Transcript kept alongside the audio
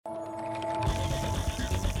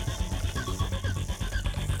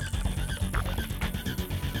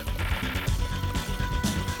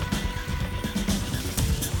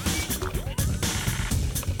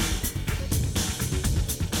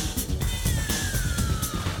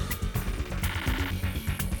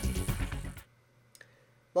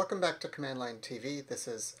Welcome back to Command Line TV. This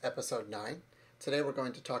is episode 9. Today we're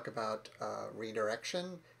going to talk about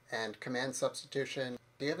redirection and command substitution.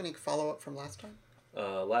 Do you have any follow-up from last time?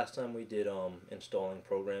 Last time we did installing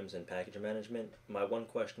programs and package management. My one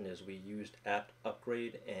question is we used apt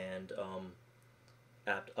upgrade and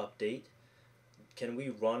apt update. Can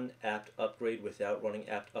we run apt upgrade without running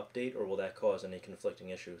apt update, or will that cause any conflicting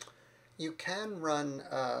issues? You can run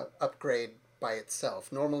upgrade by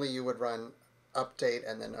itself. Normally you would run update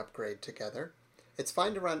and then upgrade together. It's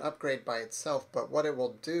fine to run upgrade by itself, but what it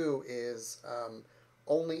will do is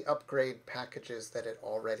only upgrade packages that it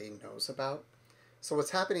already knows about. So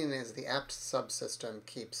what's happening is the apt subsystem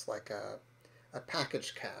keeps like a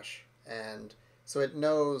package cache, and so it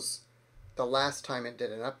knows the last time it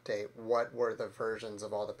did an update what were the versions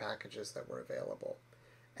of all the packages that were available.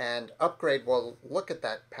 And upgrade will look at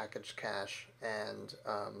that package cache and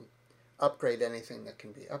upgrade anything that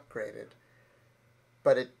can be upgraded.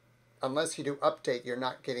 But unless you do update, you're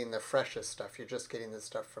not getting the freshest stuff. You're just getting the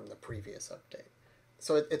stuff from the previous update.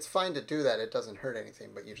 So it's fine to do that. It doesn't hurt anything,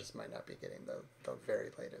 but you just might not be getting the very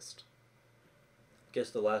latest. I guess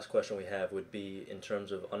the last question we have would be in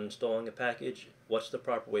terms of uninstalling a package. What's the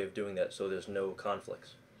proper way of doing that so there's no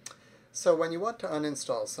conflicts? So when you want to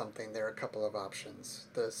uninstall something, there are a couple of options.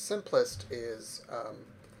 The simplest is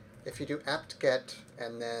if you do apt-get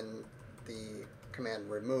and then the command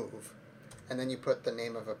remove, and then you put the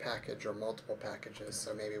name of a package or multiple packages.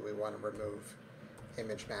 So maybe we want to remove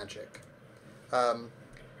ImageMagick.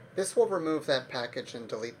 This will remove that package and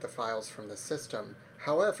delete the files from the system.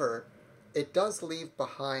 However, it does leave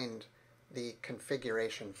behind the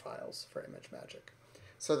configuration files for ImageMagick.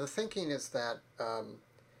 So the thinking is that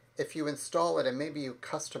if you install it and maybe you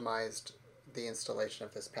customized the installation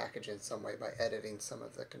of this package in some way by editing some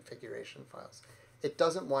of the configuration files, it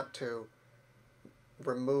doesn't want to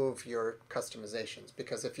remove your customizations,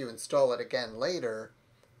 because if you install it again later,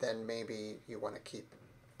 then maybe you want to keep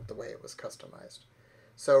the way it was customized.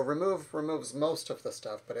 So remove removes most of the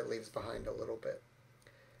stuff, but it leaves behind a little bit.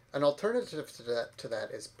 An alternative to that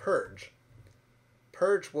is purge.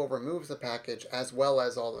 Purge will remove the package as well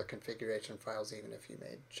as all the configuration files, even if you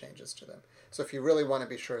made changes to them. So if you really want to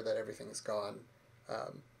be sure that everything is gone,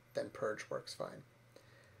 then purge works fine.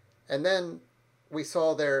 And then we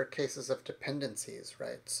saw there are cases of dependencies,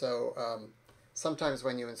 right? So sometimes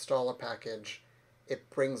when you install a package, it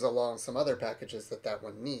brings along some other packages that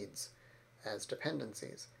one needs as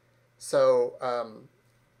dependencies. So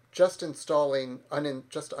just uninstalling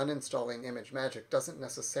ImageMagick doesn't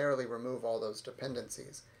necessarily remove all those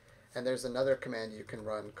dependencies. And there's another command you can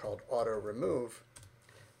run called auto remove.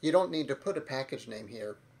 You don't need to put a package name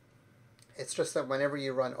here. It's just that whenever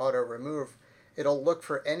you run auto remove, it'll look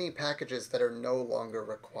for any packages that are no longer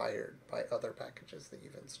required by other packages that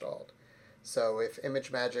you've installed. So if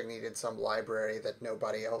ImageMagick needed some library that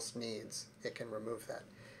nobody else needs, it can remove that.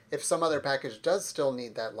 If some other package does still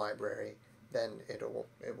need that library, then it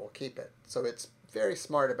will keep it. So it's very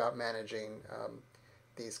smart about managing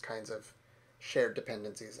these kinds of shared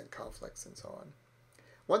dependencies and conflicts and so on.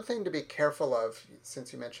 One thing to be careful of,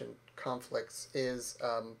 since you mentioned conflicts, is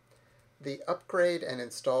the upgrade and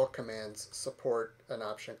install commands support an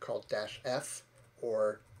option called -f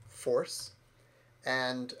or force.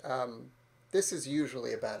 And this is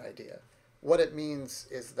usually a bad idea. What it means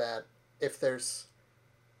is that if there's,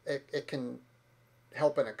 it can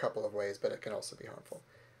help in a couple of ways, but it can also be harmful.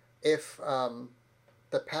 If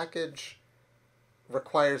the package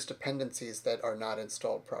requires dependencies that are not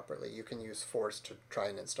installed properly, you can use force to try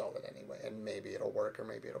and install it anyway, and maybe it'll work or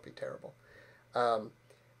maybe it'll be terrible.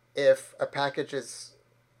 If a package is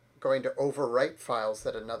going to overwrite files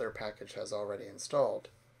that another package has already installed,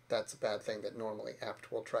 that's a bad thing that normally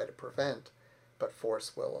apt will try to prevent, but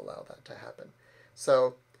force will allow that to happen.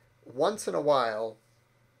 So once in a while,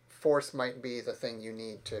 force might be the thing you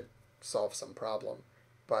need to solve some problem,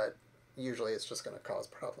 but usually it's just going to cause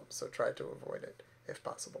problems, so try to avoid it if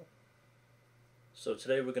possible. So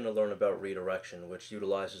today we're going to learn about redirection, which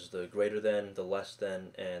utilizes the greater than, the less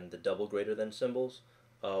than, and the double greater than symbols.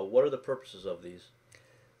 What are the purposes of these?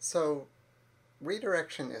 So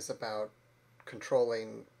redirection is about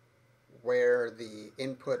controlling where the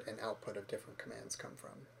input and output of different commands come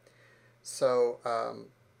from. So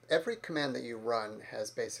every command that you run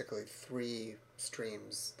has basically 3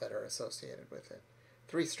 streams that are associated with it.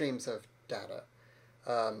 3 streams of data.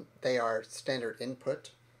 They are standard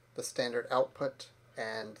input, the standard output,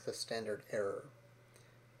 and the standard error.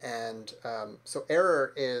 And so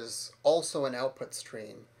error is also an output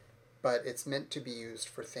stream, but it's meant to be used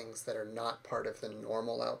for things that are not part of the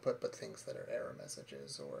normal output, but things that are error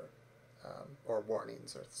messages or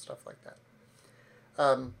warnings or stuff like that.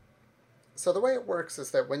 So the way it works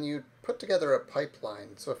is that when you put together a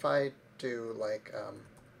pipeline, so if I do like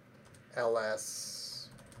ls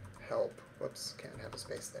help, whoops, can't have a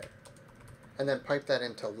space there, and then pipe that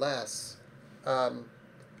into less,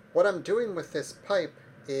 what I'm doing with this pipe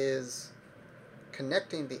is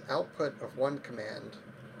connecting the output of one command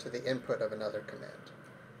to the input of another command.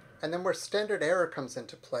 And then where standard error comes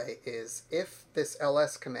into play is if this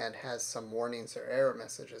ls command has some warnings or error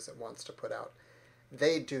messages it wants to put out,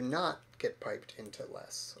 they do not get piped into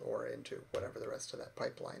less or into whatever the rest of that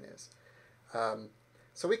pipeline is.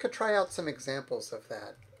 So we could try out some examples of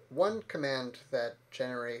that. One command that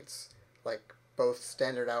generates like both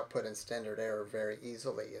standard output and standard error very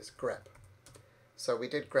easily is grep. So we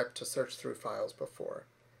did grep to search through files before,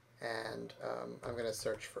 and I'm going to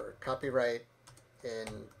search for copyright in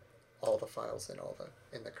all the files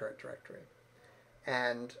in the current directory.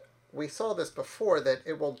 And we saw this before, that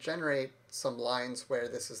it will generate some lines where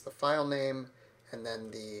this is the file name and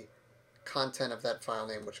then the content of that file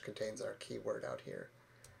name, which contains our keyword out here.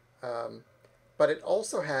 But it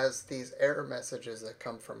also has these error messages that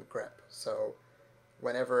come from grep. So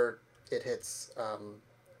whenever it hits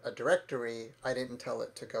a directory, I didn't tell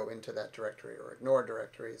it to go into that directory or ignore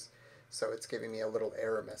directories, so it's giving me a little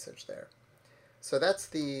error message there. So that's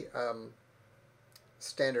the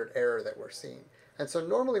standard error that we're seeing. And so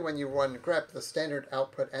normally when you run grep, the standard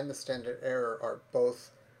output and the standard error are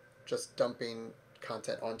both just dumping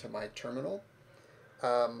content onto my terminal.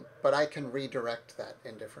 But I can redirect that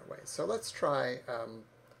in different ways. So let's try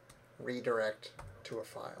redirect to a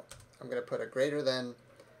file. I'm going to put a greater than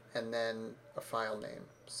and then a file name.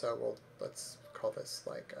 So let's call this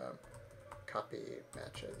like copy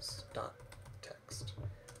matches.txt.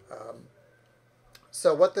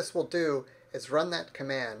 So what this will do is run that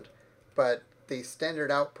command, but the standard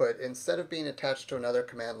output, instead of being attached to another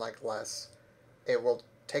command like less, it will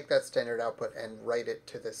take that standard output and write it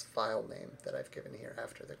to this file name that I've given here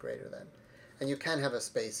after the greater than. And you can have a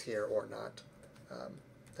space here or not.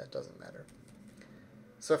 That doesn't matter.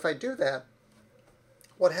 So if I do that,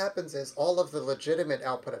 what happens is all of the legitimate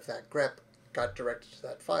output of that grep got directed to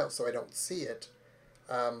that file, so I don't see it.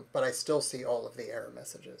 But I still see all of the error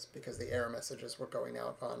messages because the error messages were going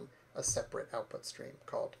out on a separate output stream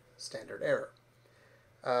called standard error.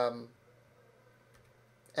 And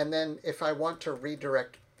then if I want to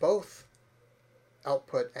redirect both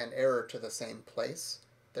output and error to the same place,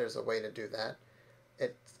 there's a way to do that.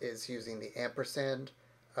 It is using the ampersand.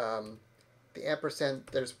 The ampersand,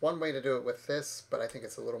 there's one way to do it with this, but I think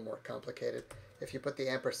it's a little more complicated. If you put the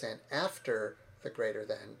ampersand after the greater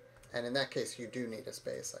than, and in that case you do need a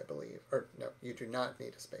space, I believe. Or no, you do not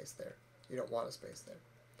need a space there. You don't want a space there.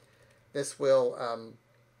 This will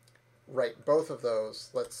write both of those.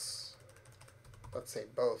 Let's say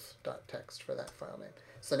both.txt for that file name.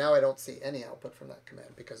 So now I don't see any output from that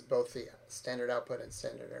command because both the standard output and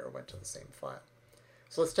standard error went to the same file.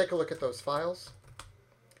 So let's take a look at those files.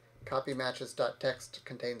 Copy matches.txt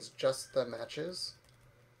contains just the matches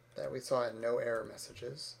that we saw and no error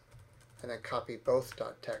messages. And then copy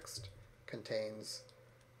both.txt contains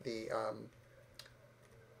the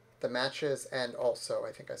matches and also,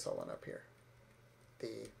 I think I saw one up here,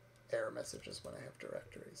 the error messages when I have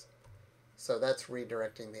directories. So that's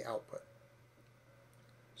redirecting the output.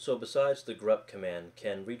 So besides the grep command,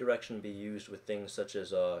 can redirection be used with things such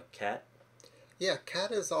as cat? Yeah,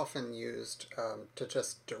 cat is often used to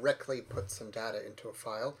just directly put some data into a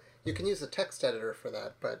file. You can use a text editor for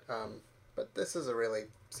that, but this is a really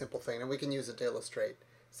simple thing, and we can use it to illustrate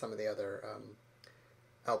some of the other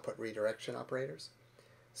output redirection operators.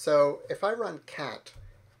 So if I run cat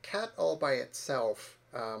all by itself,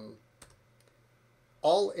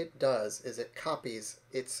 all it does is it copies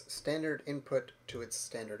its standard input to its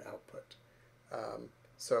standard output.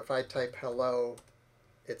 So if I type hello,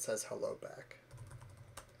 it says hello back,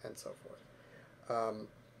 and so forth.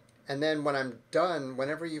 And then when I'm done,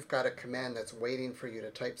 whenever you've got a command that's waiting for you to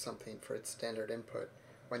type something for its standard input,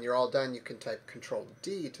 when you're all done, you can type Control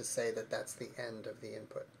D to say that that's the end of the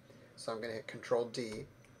input. So I'm going to hit Control D,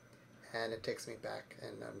 and it takes me back,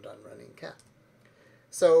 and I'm done running cat.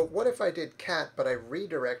 So what if I did cat, but I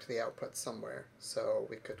redirect the output somewhere? So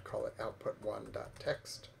we could call it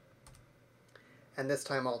output1.txt. And this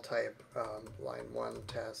time I'll type line 1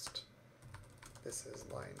 test. This is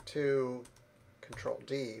line 2, Control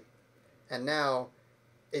D. And now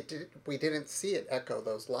we didn't see it echo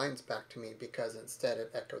those lines back to me because instead it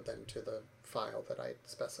echoed them to the file that I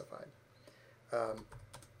specified.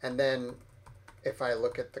 And then if I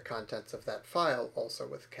look at the contents of that file also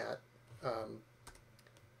with cat,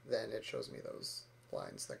 then it shows me those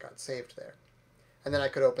lines that got saved there. And then I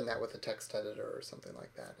could open that with a text editor or something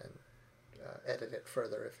like that and edit it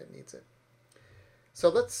further if it needs it. So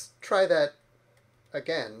let's try that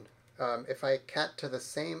again. If I cat to the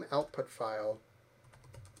same output file,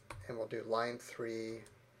 and we'll do line 3,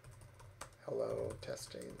 hello,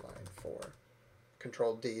 testing, line 4,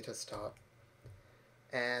 Control D to stop.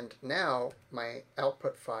 And now my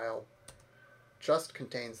output file just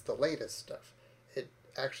contains the latest stuff. It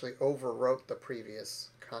actually overwrote the previous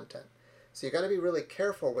content. So you got to be really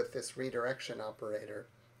careful with this redirection operator.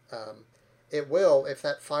 It will, if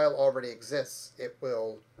that file already exists, it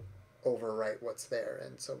will overwrite what's there,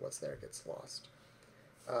 and so what's there gets lost.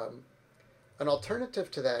 An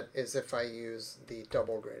alternative to that is if I use the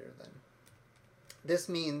double greater than. This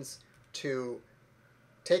means to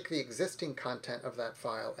take the existing content of that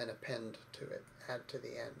file and append to it, add to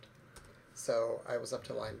the end. So I was up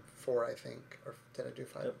to line 4, I think, or did I do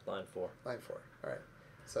 5? Yep, line 4. Line 4, all right.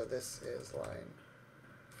 So this is line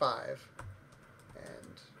 5,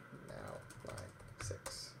 and now line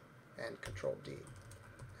 6, and Control D.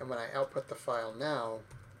 And when I output the file now,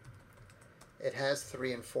 it has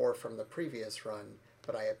 3 and 4 from the previous run,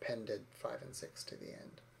 but I appended 5 and 6 to the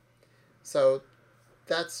end. So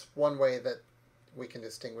that's one way that we can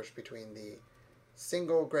distinguish between the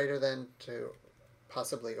single greater than to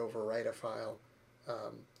possibly overwrite a file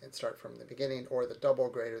and start from the beginning, or the double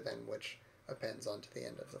greater than, which appends onto the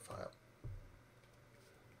end of the file.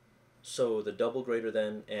 So the double greater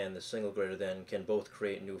than and the single greater than can both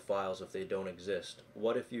create new files if they don't exist.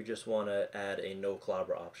 What if you just want to add a no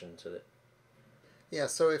clobber option to it? Yeah,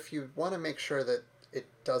 so if you want to make sure that it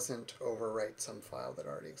doesn't overwrite some file that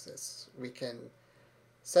already exists, we can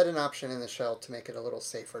set an option in the shell to make it a little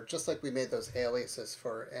safer, just like we made those aliases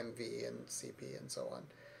for MV and CP and so on,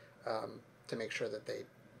 to make sure that they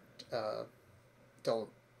don't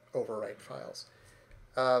overwrite files.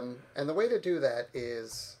 And the way to do that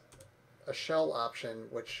is a shell option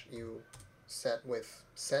which you set with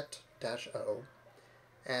set-o,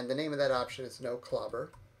 and the name of that option is no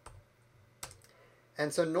clobber.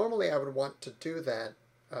 And so normally I would want to do that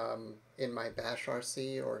in my bash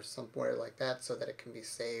RC or somewhere like that so that it can be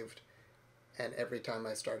saved, and every time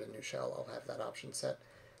I start a new shell I'll have that option set.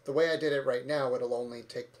 The way I did it right now, it'll only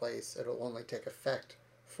take effect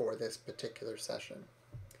for this particular session.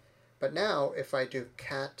 But now if I do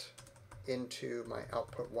cat into my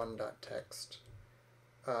output1.txt,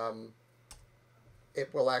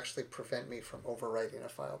 it will actually prevent me from overwriting a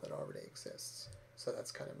file that already exists. So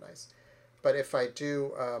that's kind of nice. But if I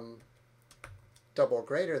do double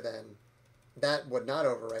greater than, that would not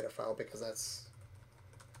overwrite a file because that's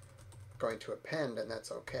going to append, and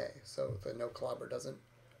that's okay. So the no clobber doesn't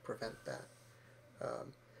prevent that.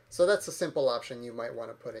 So that's a simple option you might want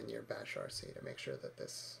to put in your bash RC to make sure that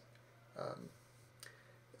this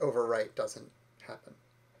overwrite doesn't happen.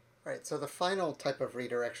 All right, so the final type of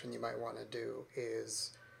redirection you might want to do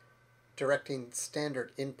is directing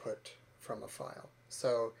standard input from a file.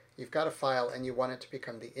 So you've got a file and you want it to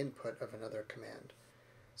become the input of another command.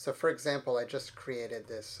 So for example, I just created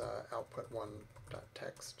this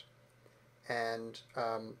output1.txt, and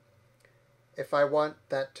if I want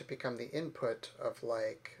that to become the input of,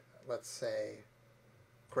 like, let's say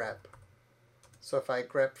grep. So if I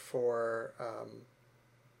grep for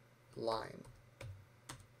line,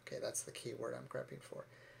 okay, that's the keyword I'm grepping for.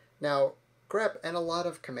 Now grep and a lot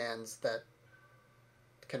of commands that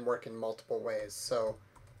can work in multiple ways. So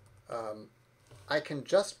I can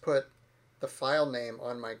just put the file name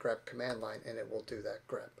on my grep command line and it will do that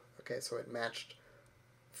grep. Okay, so it matched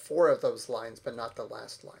 4 of those lines, but not the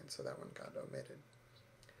last line, so that one got omitted.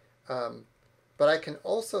 But I can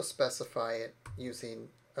also specify it using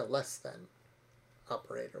a less than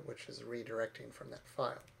operator, which is redirecting from that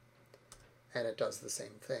file, and it does the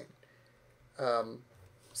same thing.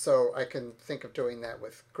 So I can think of doing that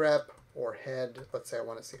with grep or head. Let's say I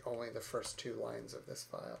want to see only the first 2 lines of this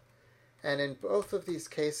file. And in both of these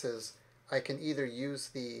cases, I can either use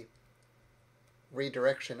the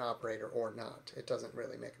redirection operator or not. It doesn't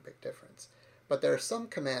really make a big difference. But there are some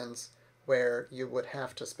commands where you would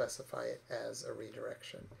have to specify it as a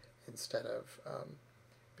redirection instead of,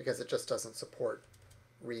 because it just doesn't support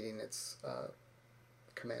reading its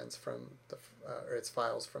commands from the, or its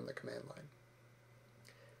files from the command line.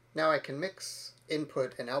 Now I can mix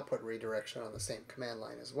input and output redirection on the same command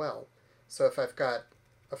line as well. So if I've got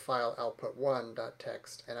a file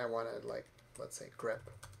output1.txt and I want to, like, let's say grep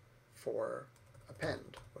for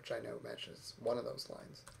append, which I know matches one of those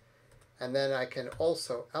lines, and then I can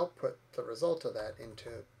also output the result of that into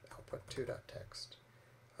output2.txt.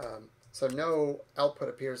 So no output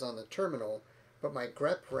appears on the terminal, but my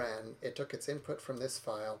grep ran, it took its input from this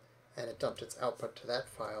file and it dumped its output to that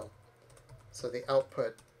file. So the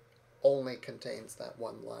output only contains that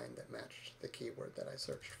one line that matched the keyword that I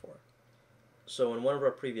searched for. So in one of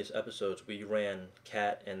our previous episodes, we ran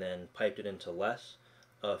cat and then piped it into less.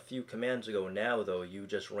 A few commands ago now, though, you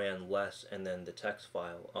just ran less and then the text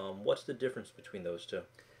file. What's the difference between those two?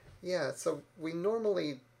 Yeah, so we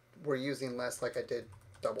normally were using less, like I did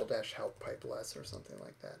 --help pipe less or something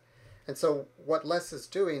like that. And so what less is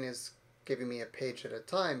doing is giving me a page at a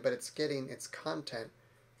time, but it's getting its content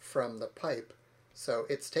from the pipe. So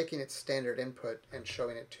it's taking its standard input and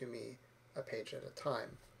showing it to me a page at a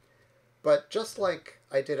time. But just like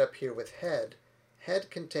I did up here with head,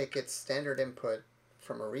 head can take its standard input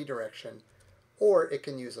from a redirection, or it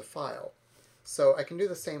can use a file. So I can do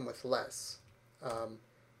the same with less.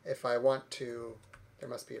 If I want to, there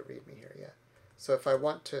must be a README here, yeah. So if I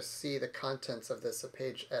want to see the contents of this a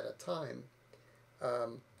page at a time,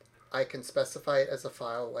 I can specify it as a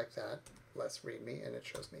file like that, less README, and it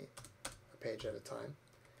shows me a page at a time.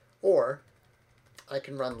 Or I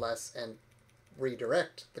can run less and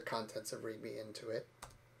redirect the contents of README into it,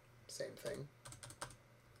 same thing.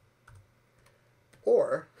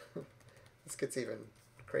 Or, this gets even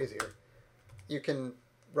crazier, you can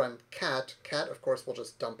run cat. Cat, of course, will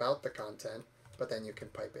just dump out the content, but then you can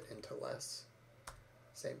pipe it into less.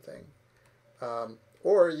 Same thing.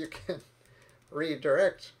 Or you can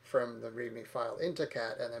redirect from the README file into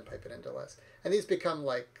cat and then pipe it into less. And these become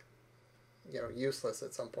like, useless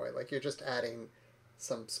at some point. Like you're just adding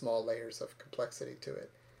some small layers of complexity to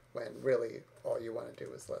it when really all you want to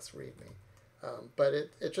do is less README. But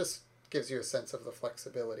it just gives you a sense of the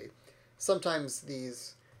flexibility. Sometimes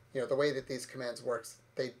these, the way that these commands works,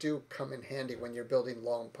 they do come in handy when you're building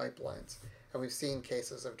long pipelines. And we've seen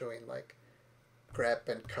cases of doing like grep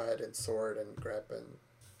and cut and sort and grep and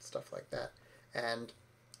stuff like that. And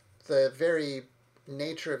the very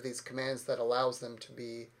nature of these commands that allows them to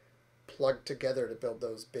be plugged together to build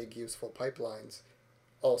those big useful pipelines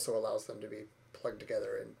also allows them to be plugged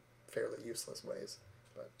together in fairly useless ways.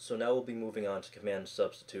 So now we'll be moving on to command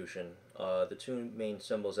substitution. The two main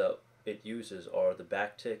symbols that it uses are the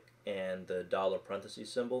backtick and the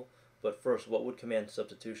 $parentheses symbol. But first, what would command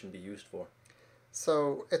substitution be used for?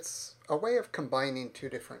 So it's a way of combining two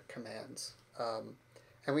different commands.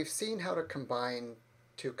 And we've seen how to combine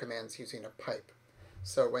two commands using a pipe.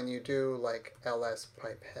 So when you do like ls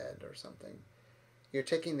pipe head or something, you're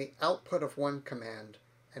taking the output of one command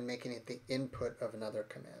and making it the input of another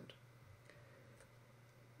command.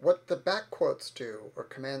 What the back quotes do, or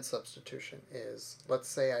command substitution, is, let's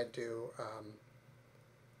say I do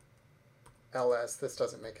ls, this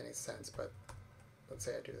doesn't make any sense, but let's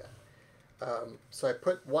say I do that. So I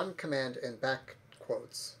put one command in back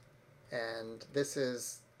quotes, and this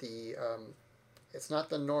is the, it's not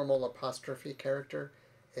the normal apostrophe character,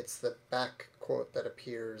 it's the back quote that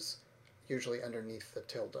appears usually underneath the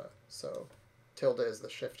tilde. So tilde is the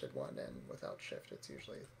shifted one, and without shift it's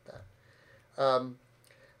usually that.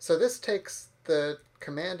 So this takes the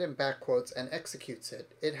command in back quotes and executes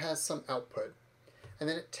it. It has some output. And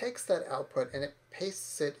then it takes that output and it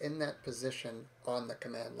pastes it in that position on the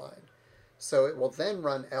command line. So it will then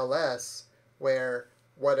run ls, where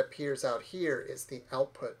what appears out here is the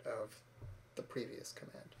output of the previous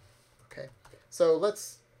command. Okay, so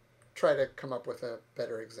let's try to come up with a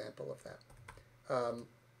better example of that.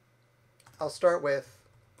 I'll start with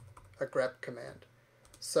a grep command.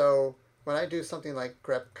 So when I do something like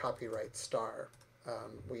grep copyright star,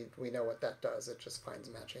 we know what that does. It just finds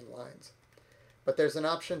matching lines. But there's an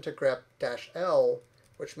option to grep -l,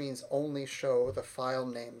 which means only show the file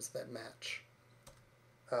names that match.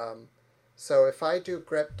 So if I do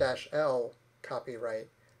grep -l copyright,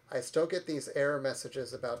 I still get these error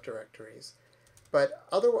messages about directories. But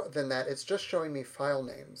other than that, it's just showing me file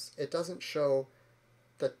names. It doesn't show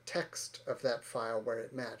the text of that file where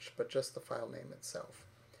it matched, but just the file name itself.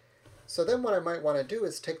 So then what I might want to do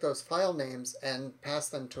is take those file names and pass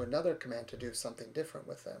them to another command to do something different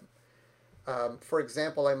with them. For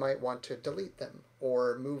example, I might want to delete them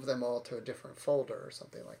or move them all to a different folder or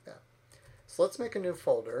something like that. So let's make a new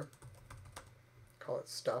folder, call it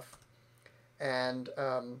stuff. And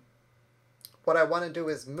what I want to do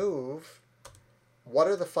is move. What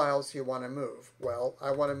are the files you want to move? Well,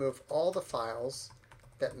 I want to move all the files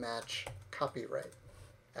that match copyright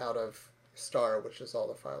out of star, which is all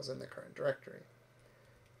the files in the current directory.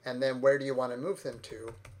 And then where do you want to move them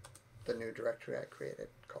to? The new directory I created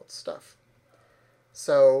called stuff.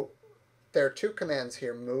 So there are two commands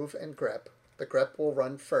here, move and grep. The grep will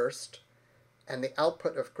run first, and the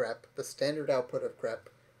output of grep, the standard output of grep,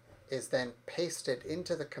 is then pasted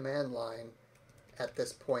into the command line at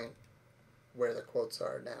this point where the quotes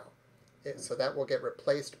are now. So that will get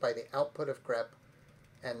replaced by the output of grep,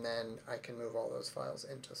 and then I can move all those files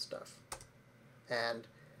into stuff. And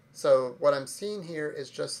so what I'm seeing here is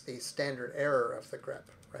just the standard error of the grep,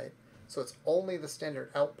 right? So it's only the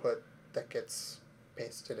standard output that gets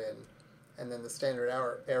pasted in, and then the standard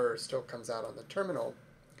error still comes out on the terminal.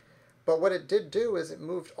 But what it did do is it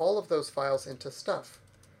moved all of those files into stuff.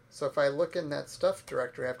 So if I look in that stuff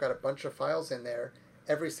directory, I've got a bunch of files in there.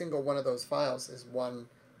 Every single one of those files is one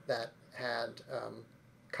that had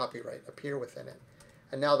copyright appear within it.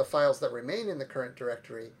 And now the files that remain in the current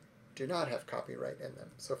directory do not have copyright in them.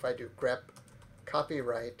 So if I do grep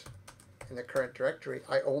copyright in the current directory,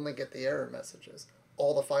 I only get the error messages.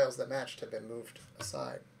 All the files that matched have been moved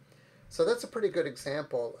aside. So that's a pretty good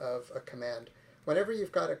example of a command. Whenever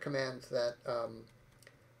you've got a command that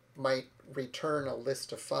might return a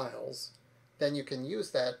list of files, then you can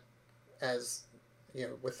use that as,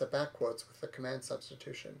 with the back quotes, with the command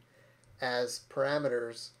substitution, as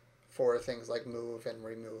parameters for things like move and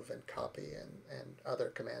remove and copy and other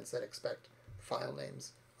commands that expect file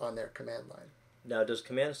names on their command line. Now, does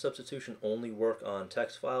command substitution only work on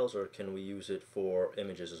text files, or can we use it for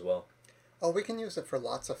images as well? Oh, we can use it for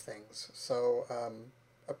lots of things. So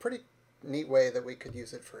a pretty neat way that we could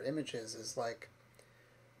use it for images is like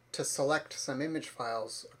to select some image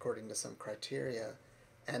files according to some criteria,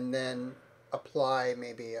 and then apply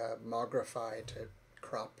maybe a Mogrify to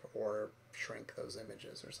crop or shrink those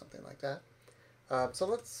images or something like that. So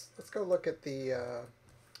let's go look at the,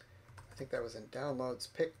 I think that was in downloads,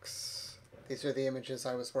 pics. These are the images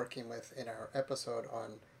I was working with in our episode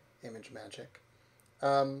on ImageMagick.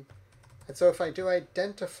 And so if I do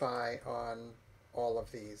identify on all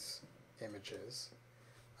of these images,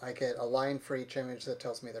 I get a line for each image that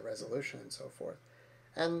tells me the resolution and so forth.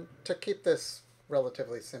 And to keep this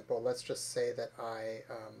relatively simple, let's just say that I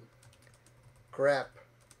grep,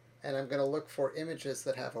 and I'm going to look for images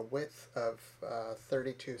that have a width of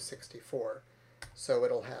 3264. So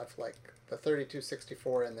it'll have like the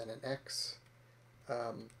 3264 and then an X.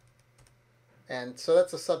 And so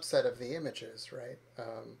that's a subset of the images, right?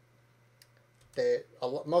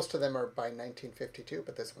 Most of them are by 1952,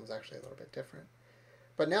 but this one's actually a little bit different.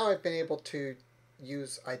 But now I've been able to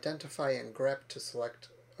use identify and grep to select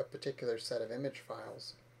a particular set of image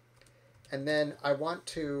files. And then I want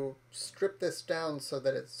to strip this down so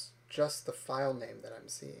that it's just the file name that I'm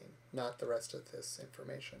seeing, not the rest of this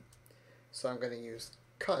information. So I'm going to use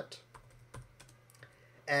cut.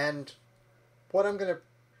 And what I'm going to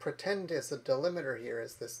pretend is a delimiter here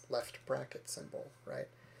is this left bracket symbol, right?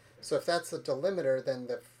 So if that's a delimiter, then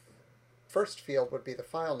the first field would be the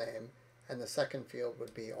file name, and the second field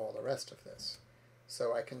would be all the rest of this.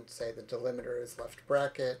 So I can say the delimiter is left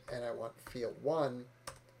bracket, and I want field 1,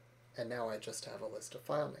 and now I just have a list of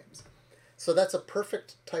file names. So that's a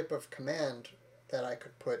perfect type of command that I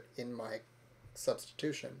could put in my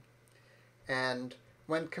substitution. And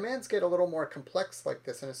when commands get a little more complex like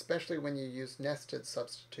this, and especially when you use nested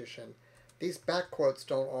substitution, these back quotes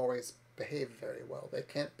don't always behave very well. They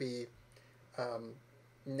can't be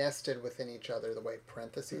nested within each other the way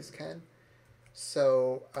parentheses can.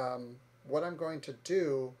 So what I'm going to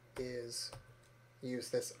do is use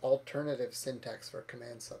this alternative syntax for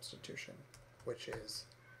command substitution, which is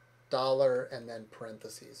 $ and then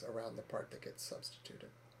parentheses around the part that gets substituted.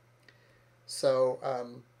 So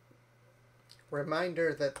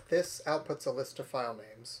reminder that this outputs a list of file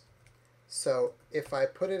names. So if I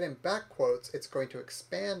put it in back quotes, it's going to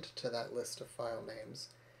expand to that list of file names,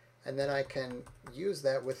 and then I can use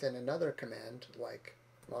that within another command like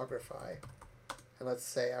Mogrify. And let's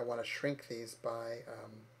say I want to shrink these by,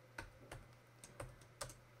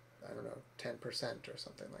 I don't know, 10% or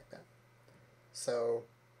something like that. So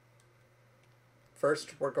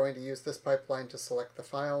first we're going to use this pipeline to select the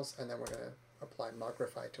files, and then we're going to apply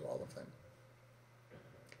Mogrify to all of them.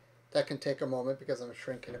 That can take a moment because I'm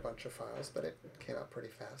shrinking a bunch of files, but it came out pretty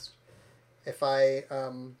fast. If I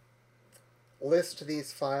list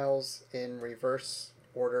these files in reverse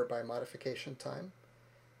order by modification time,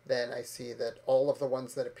 then I see that all of the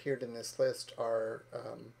ones that appeared in this list are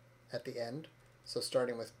at the end. So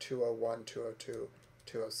starting with 201, 202,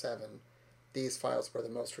 207, these files were the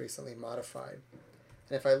most recently modified.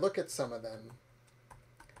 And if I look at some of them,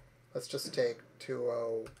 let's just take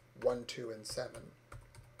 2012 and 7.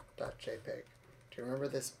 .jpg. Do you remember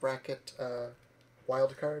this bracket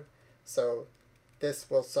wildcard? So this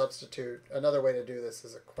will substitute, another way to do this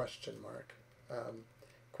is a question mark.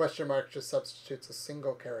 Question mark just substitutes a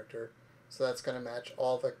single character, so that's going to match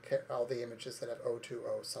all the images that have 020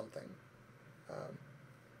 something.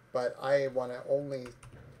 But I want to only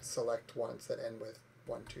select ones that end with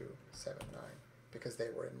 1279. because they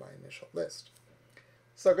were in my initial list.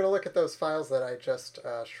 So I'm going to look at those files that I just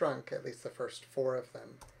shrunk, at least the first 4 of them,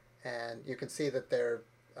 and you can see that they're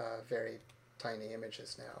very tiny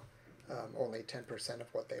images now, only 10%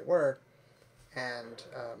 of what they were, and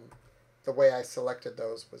the way I selected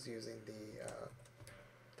those was using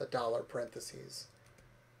the dollar parentheses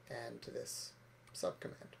and this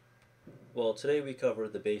subcommand. Well, today we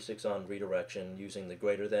covered the basics on redirection using the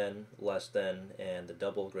greater than, less than, and the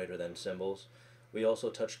double greater than symbols. We also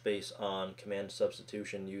touched base on command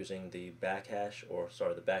substitution using the backhash,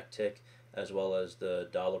 the backtick, as well as the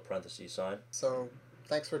dollar parentheses sign. So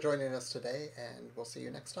thanks for joining us today, and we'll see you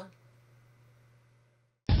next time.